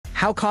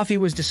How coffee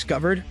was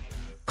discovered?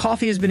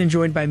 Coffee has been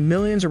enjoyed by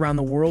millions around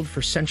the world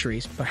for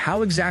centuries, but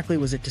how exactly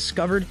was it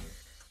discovered?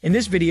 In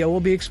this video,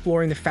 we'll be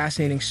exploring the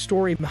fascinating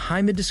story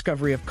behind the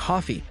discovery of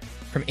coffee,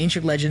 from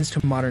ancient legends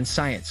to modern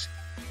science.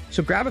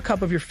 So grab a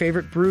cup of your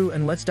favorite brew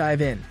and let's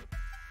dive in.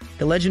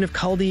 The legend of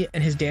Kaldi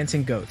and his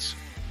dancing goats.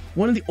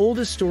 One of the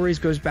oldest stories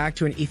goes back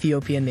to an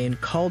Ethiopian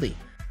named Kaldi.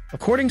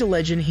 According to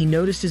legend, he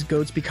noticed his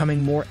goats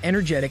becoming more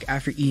energetic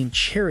after eating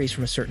cherries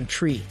from a certain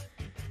tree.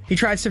 He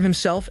tried some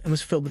himself and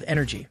was filled with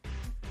energy.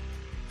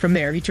 From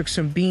there, he took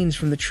some beans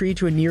from the tree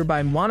to a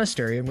nearby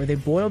monastery where they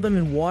boiled them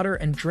in water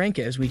and drank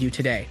it as we do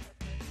today,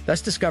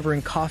 thus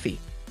discovering coffee.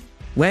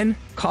 When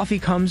coffee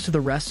comes to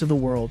the rest of the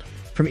world,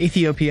 from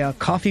Ethiopia,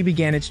 coffee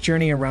began its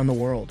journey around the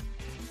world.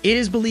 It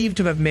is believed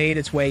to have made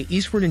its way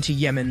eastward into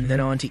Yemen, then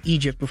on to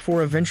Egypt,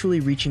 before eventually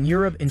reaching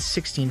Europe in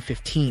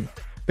 1615.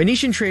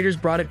 Venetian traders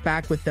brought it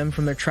back with them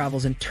from their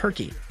travels in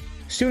Turkey,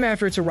 soon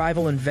after its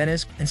arrival in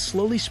Venice, and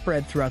slowly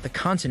spread throughout the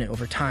continent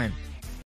over time.